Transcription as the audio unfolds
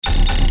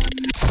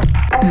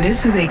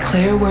This is a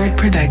Clear Word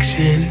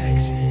production.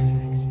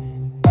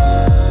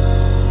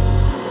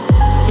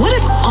 What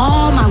if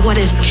all my what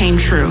ifs came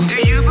true?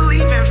 Do you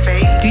believe in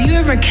fate? Do you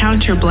ever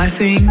count your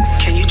blessings?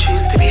 Can you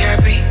choose to be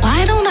happy?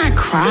 Why don't I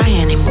cry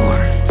anymore?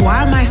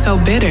 Why am I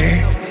so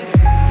bitter?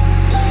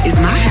 Is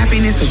my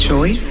happiness a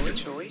choice?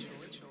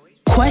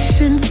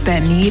 Questions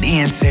that need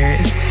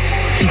answers.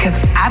 Because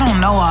I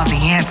don't know all the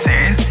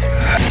answers,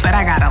 but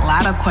I got a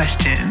lot of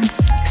questions.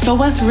 So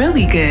what's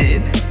really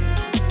good?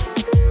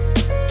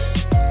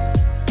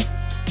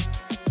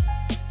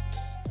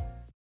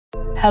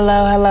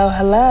 Hello,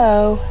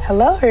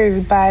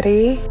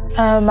 everybody.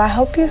 I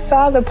hope you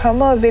saw the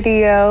promo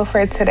video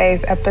for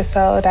today's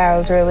episode. I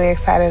was really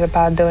excited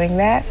about doing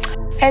that.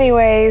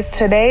 Anyways,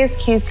 today's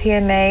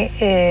QTNA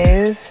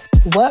is,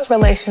 what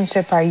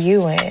relationship are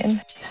you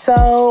in?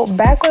 So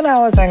back when I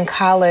was in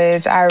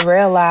college, I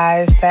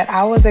realized that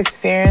I was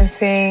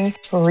experiencing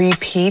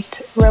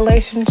repeat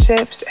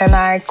relationships, and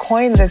I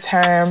coined the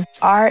term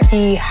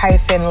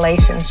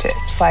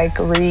RE-relationships, like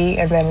re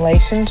and then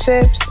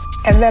relationships.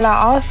 And then I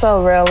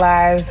also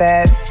realized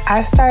that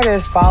I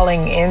started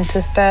falling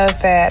into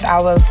stuff that I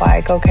was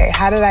like, okay,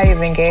 how did I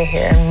even get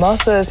here? And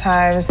most of the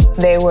times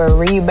they were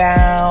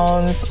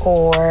rebounds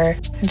or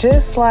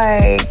just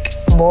like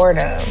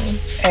boredom.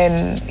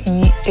 And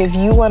if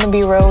you want to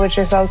be real with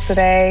yourself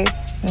today,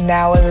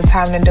 now is the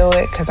time to do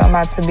it, because I'm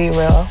about to be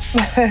real.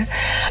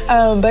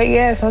 But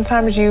yeah,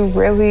 sometimes you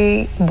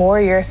really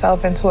bore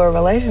yourself into a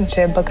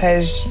relationship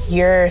because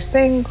you're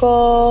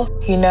single,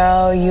 you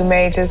know, you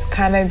may just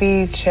kind of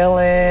be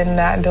chilling,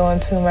 not doing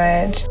too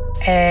much,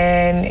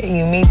 and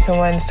you meet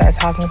someone, start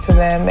talking to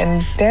them,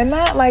 and they're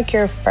not like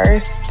your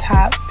first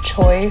top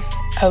choice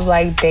of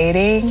like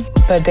dating,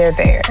 but they're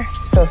there.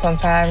 So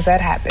sometimes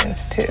that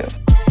happens too.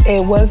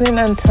 It wasn't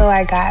until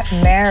I got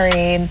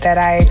married that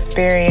I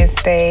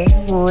experienced a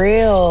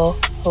real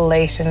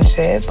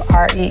relationship,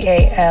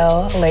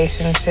 REAL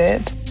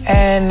relationship,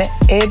 and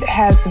it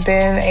has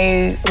been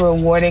a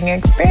rewarding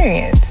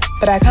experience.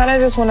 But I kind of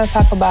just want to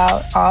talk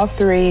about all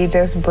three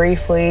just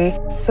briefly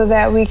so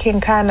that we can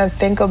kind of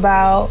think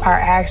about our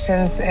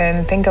actions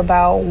and think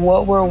about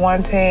what we're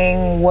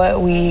wanting,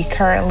 what we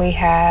currently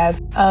have,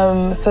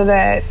 so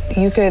that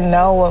you can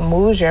know what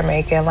moves you're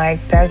making. Like,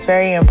 that's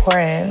very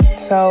important.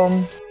 So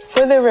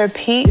for the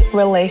repeat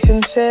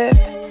relationship,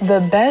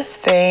 the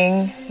best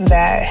thing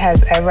that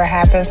has ever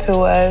happened to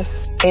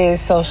us is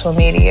social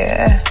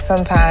media.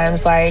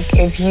 Sometimes, like,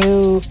 if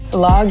you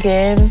log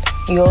in,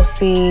 you'll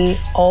see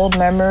old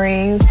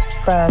memories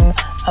from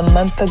a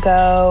month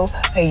ago,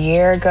 a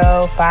year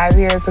ago, 5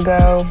 years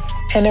ago,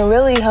 and it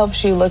really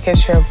helps you look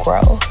at your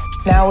growth.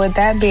 Now, with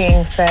that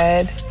being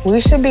said, we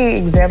should be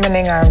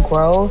examining our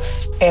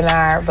growth in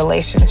our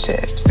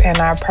relationships, in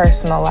our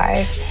personal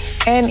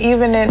life, and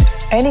even in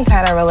any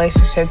kind of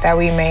relationship that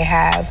we may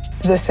have.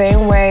 The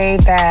same way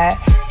that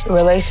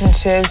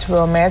relationships,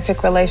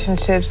 romantic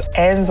relationships,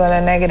 ends on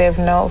a negative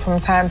note from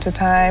time to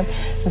time,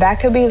 that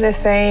could be the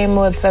same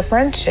with a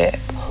friendship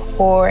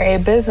or a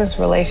business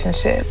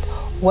relationship.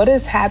 What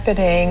is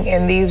happening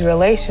in these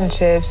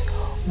relationships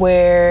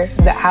where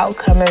the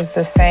outcome is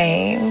the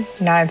same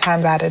 9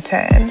 times out of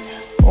 10?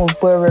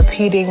 We're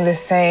repeating the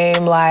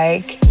same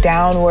like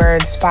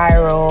downward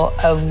spiral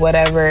of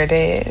whatever it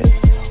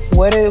is.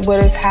 What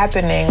is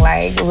happening?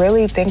 Like,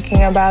 really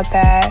thinking about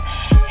that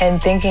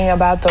and thinking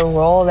about the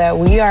role that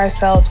we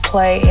ourselves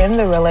play in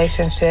the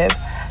relationship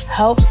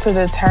helps to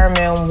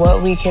determine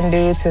what we can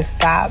do to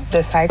stop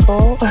the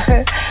cycle.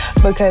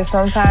 Because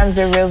sometimes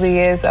it really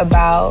is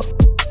about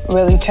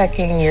really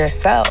checking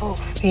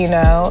yourself, you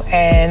know,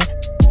 and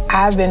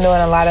I've been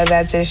doing a lot of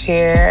that this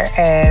year,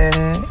 and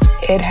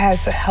it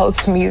has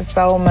helped me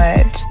so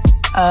much.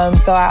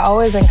 So I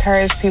always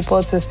encourage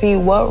people to see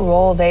what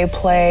role they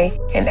play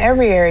in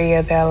every area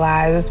of their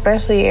lives,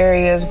 especially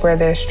areas where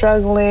they're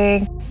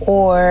struggling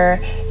or,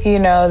 you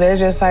know, they're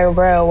just like,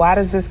 bro, why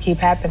does this keep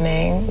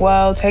happening?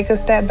 Well, take a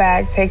step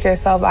back, take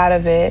yourself out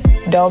of it.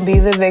 Don't be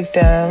the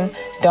victim.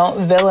 Don't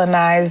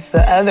villainize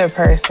the other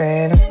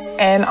person.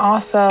 And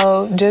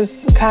also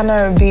just kind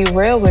of be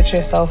real with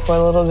yourself for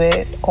a little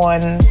bit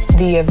on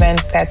the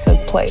events that took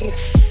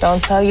place.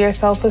 Don't tell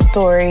yourself a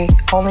story,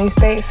 only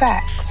state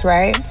facts,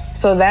 right?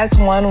 So that's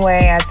one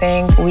way I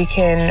think we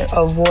can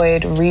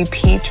avoid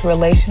repeat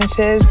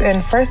relationships.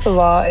 And first of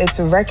all, it's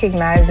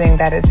recognizing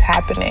that it's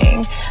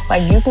happening.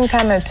 Like, you can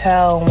kind of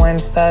tell when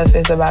stuff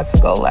is about to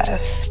go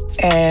left.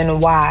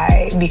 And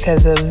why?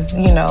 Because of,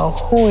 you know,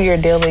 who you're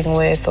dealing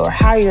with or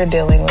how you're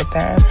dealing with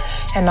them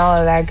and all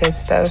of that good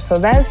stuff. So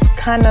that's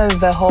kind of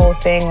the whole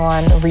thing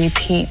on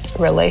repeat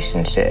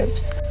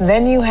relationships.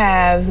 Then you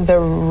have the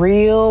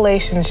real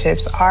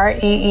relationships,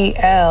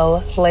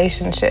 REEL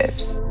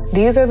relationships.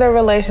 These are the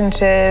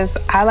relationships,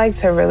 I like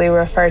to really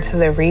refer to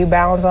the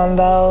rebounds on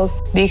those,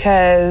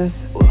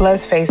 because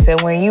let's face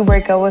it, when you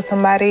break up with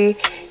somebody,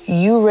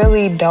 you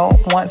really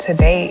don't want to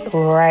date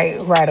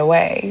right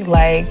away.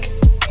 Like,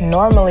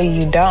 normally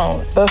you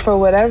don't. But for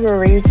whatever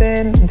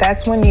reason,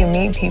 that's when you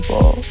meet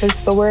people.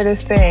 It's the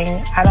weirdest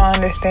thing. I don't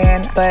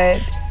understand.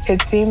 But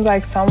it seems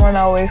like someone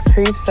always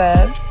creeps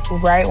up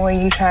right when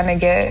you're trying to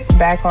get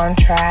back on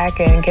track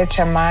and get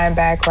your mind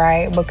back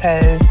right,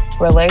 because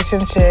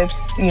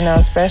relationships,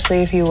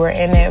 especially if you were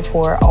in it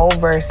for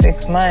over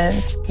 6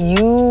 months,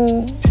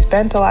 you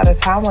spent a lot of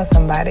time with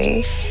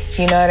somebody,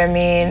 you know what I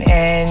mean?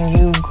 And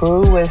you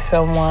grew with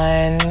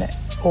someone,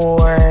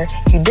 or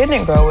you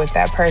didn't grow with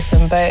that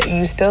person, but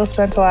you still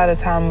spent a lot of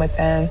time with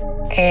them.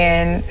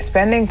 And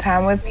spending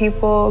time with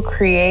people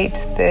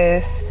creates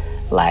this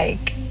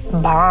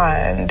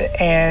bond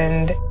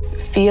and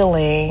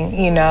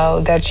feeling,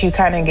 that you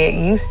kind of get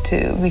used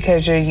to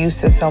because you're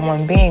used to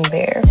someone being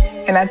there.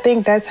 And I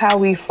think that's how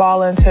we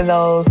fall into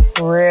those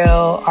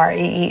real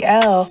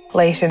REEL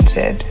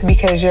relationships,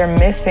 because you're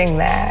missing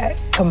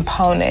that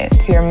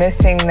component. You're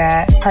missing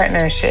that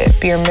partnership.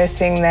 You're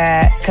missing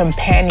that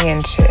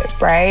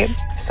companionship, right?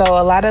 So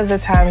a lot of the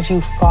times you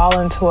fall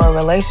into a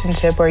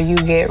relationship or you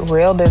get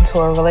reeled into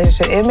a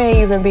relationship. It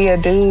may even be a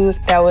dude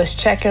that was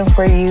checking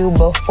for you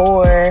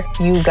before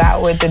you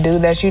got with the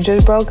dude that you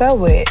just broke up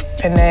with.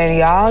 And then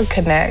y'all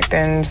connect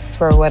and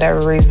for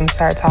whatever reason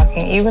start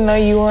talking, even though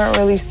you weren't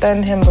really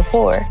studying him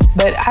before.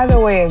 But either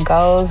way it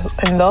goes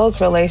in those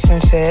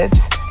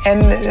relationships,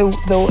 and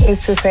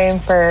it's the same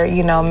for,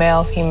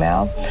 male,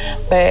 female,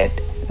 but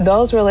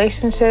those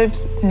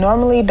relationships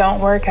normally don't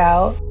work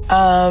out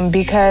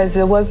because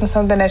it wasn't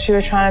something that you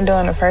were trying to do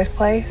in the first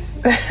place.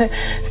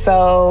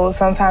 So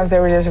sometimes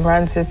it just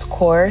runs its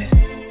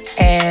course.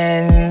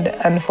 And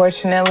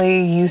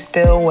unfortunately, you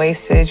still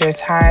wasted your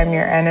time,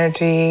 your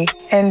energy,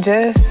 and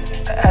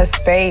just a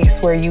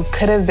space where you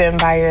could have been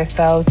by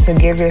yourself to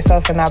give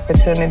yourself an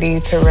opportunity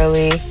to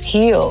really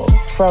heal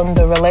from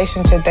the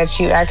relationship that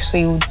you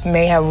actually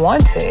may have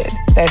wanted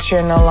that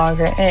you're no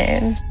longer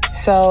in.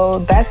 So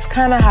that's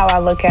kind of how I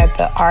look at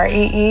the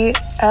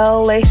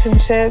REEL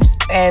relationships.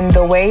 And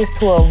the ways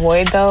to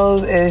avoid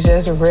those is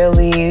just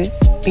really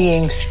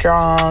being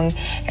strong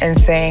and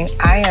saying,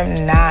 I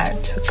am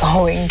not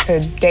going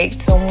to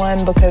date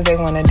someone because they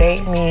want to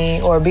date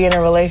me, or be in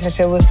a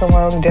relationship with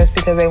someone just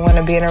because they want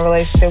to be in a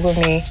relationship with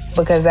me,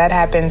 because that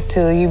happens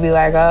too. You be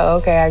like, oh,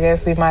 okay, I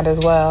guess we might as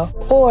well.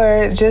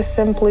 Or just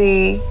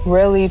simply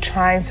really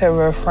trying to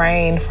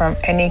refrain from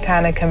any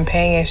kind of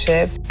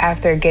companionship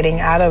after getting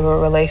out of a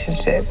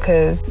relationship,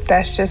 because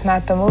that's just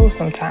not the move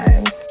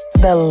sometimes.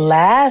 The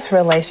last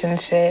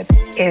relationship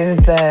is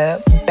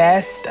the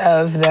best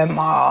of them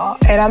all.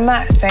 And I'm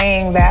not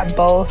saying that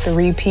both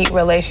repeat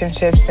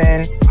relationships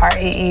and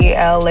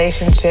REEL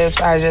relationships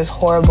are just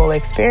horrible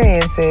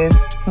experiences,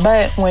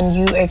 but when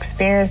you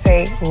experience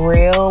a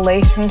real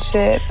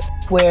relationship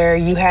where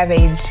you have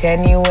a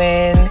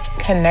genuine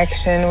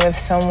connection with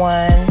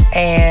someone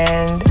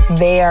and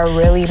they are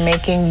really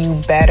making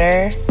you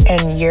better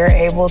and you're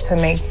able to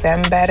make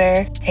them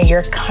better, and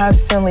you're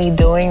constantly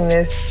doing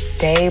this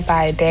day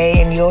by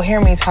day. And you'll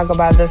hear me talk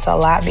about this a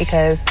lot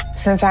because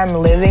since I'm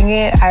living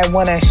it, I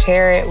want to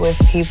share it with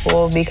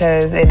people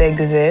because it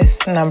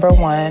exists, number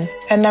one.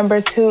 And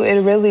number two,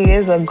 it really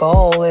is a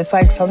goal. It's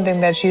like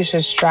something that you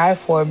should strive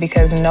for,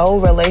 because no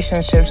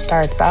relationship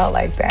starts out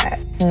like that.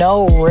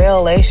 No real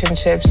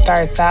relationship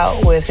starts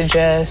out with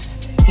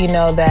just,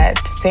 that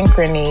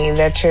synchrony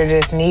that you're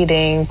just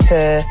needing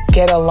to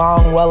get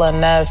along well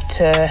enough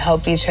to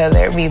help each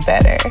other be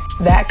better.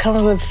 That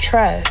comes with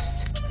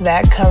trust.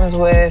 That comes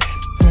with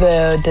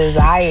the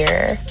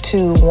desire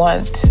to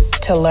want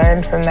to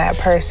learn from that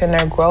person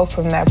or grow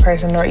from that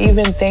person, or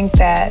even think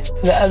that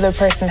the other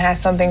person has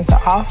something to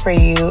offer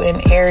you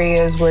in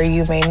areas where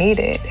you may need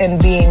it,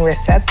 and being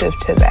receptive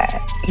to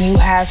that. You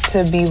have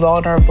to be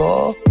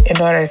vulnerable in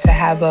order to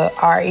have a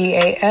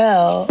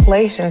REAL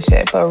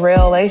relationship, a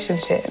real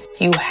relationship.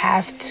 You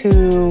have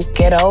to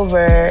get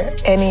over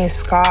any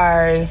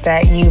scars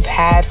that you've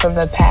had from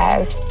the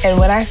past. And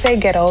when I say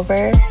get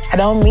over, I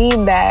don't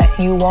mean that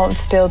you won't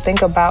still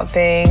think about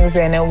things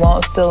and it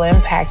won't still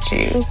impact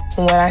you.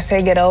 When I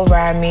say get over,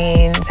 I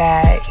mean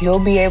that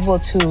you'll be able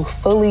to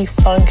fully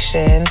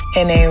function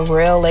in a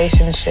real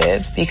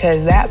relationship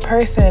because that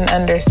person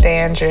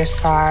understands your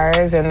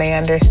scars and they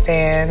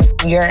understand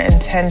your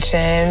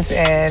intentions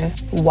and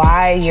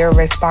why you're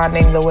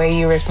responding the way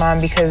you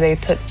respond, because they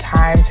took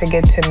time to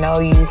get to know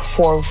you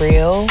for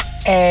real.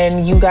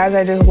 And you guys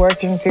are just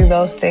working through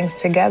those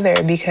things together,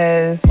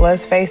 because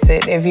let's face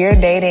it, if you're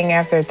dating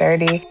after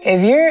 30,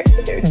 if you're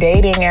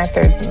dating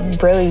after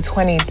really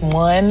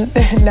 21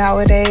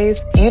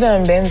 nowadays, you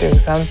done been through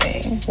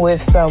something with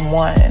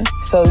someone.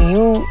 So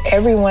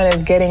everyone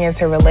is getting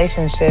into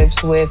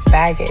relationships with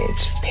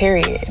baggage,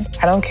 period.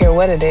 I don't care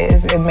what it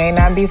is. It may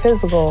not be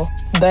physical,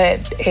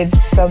 but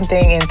it's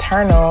something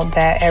internal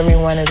that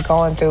everyone is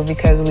going through,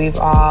 because we've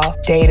all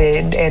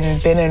dated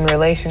and been in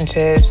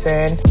relationships.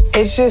 And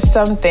it's just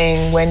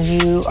something when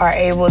you are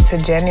able to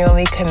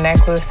genuinely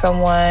connect with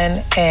someone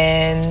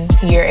and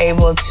you're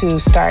able to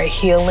start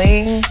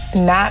healing,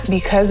 not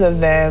because of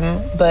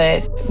them,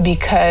 but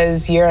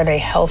because you're in a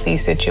healthy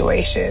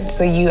situation.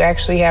 So you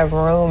actually have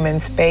room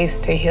and space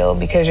to heal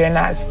because you're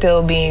not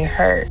still being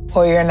hurt,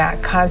 or you're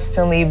not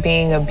constantly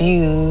being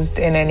abused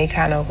in any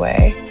kind of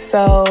way.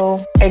 So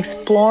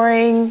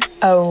exploring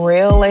a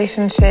real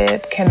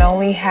relationship can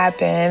only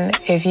happen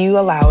if you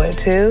allow it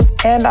to,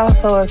 and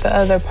also if the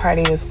other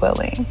party is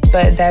willing.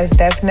 But that's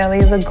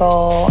definitely the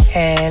goal,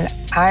 and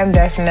I'm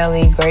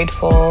definitely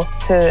grateful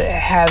to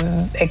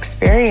have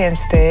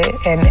experienced it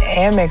and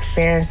am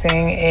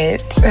experiencing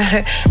it,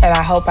 and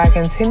I hope I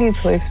continue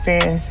to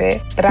experience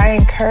it. But I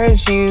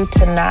encourage you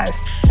to not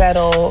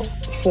settle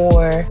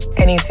for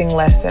anything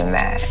less than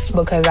that,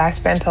 because I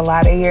spent a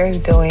lot of years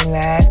doing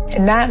that,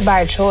 and not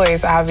by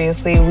choice.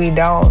 Obviously, we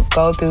don't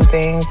go through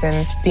things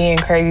and be in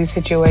crazy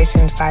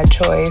situations by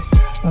choice,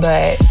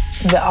 but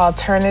the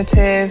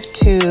alternative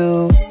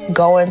to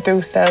going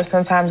through stuff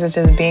sometimes is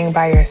just being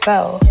by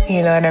yourself.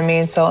 You know what I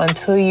mean? So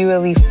until you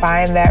really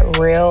find that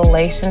real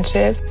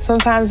relationship,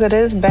 sometimes it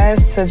is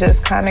best to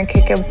just kind of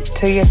kick it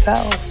to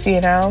yourself, you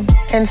know?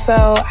 And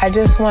so I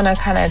just want to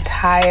kind of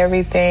tie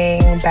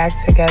everything back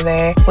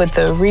together with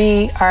the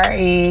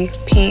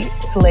repeat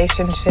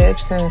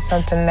relationships, and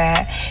something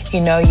that, you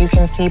know, you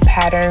can see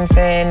patterns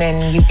in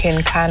and you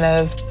can kind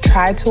of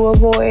try to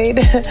avoid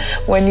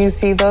when you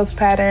see those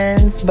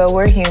patterns, but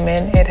we're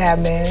human, it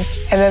happens.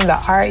 And then the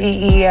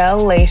REEL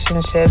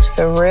relationships,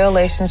 the real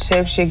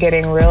relationships, you're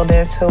getting reeled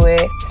into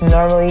it. It's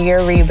normally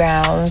your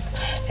rebounds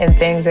and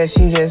things that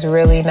you just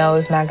really know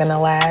is not gonna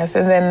last.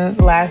 And then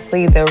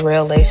lastly, the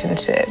real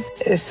relationship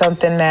is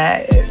something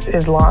that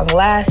is long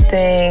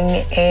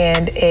lasting,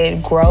 and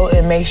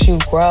it makes you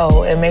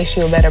grow. It makes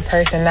you a better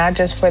person, not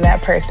just for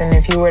that person.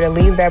 If you were to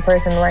leave that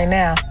person right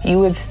now, you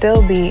would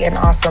still be an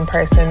awesome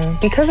person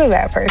because of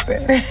that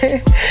person.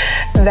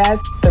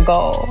 That's the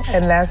goal,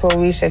 and that's what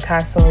we should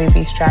constantly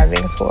be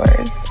striving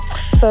towards.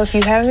 So if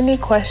you have any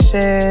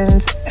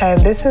questions,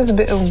 and this has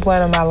been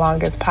one of my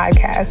longest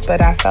podcasts,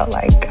 but I felt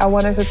like I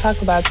wanted to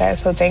talk about that,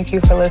 so thank you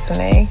for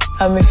listening.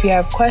 If you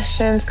have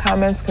questions,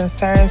 comments,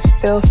 concerns,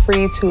 feel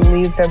free to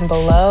leave them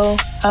below.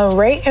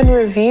 Rate and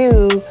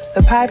review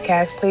the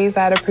podcast, please.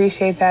 I'd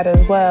appreciate that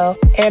as well.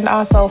 And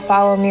also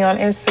follow me on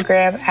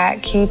Instagram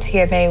at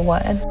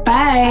QTNA1.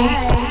 Bye.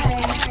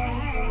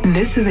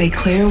 This is a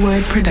Clear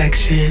Word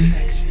production.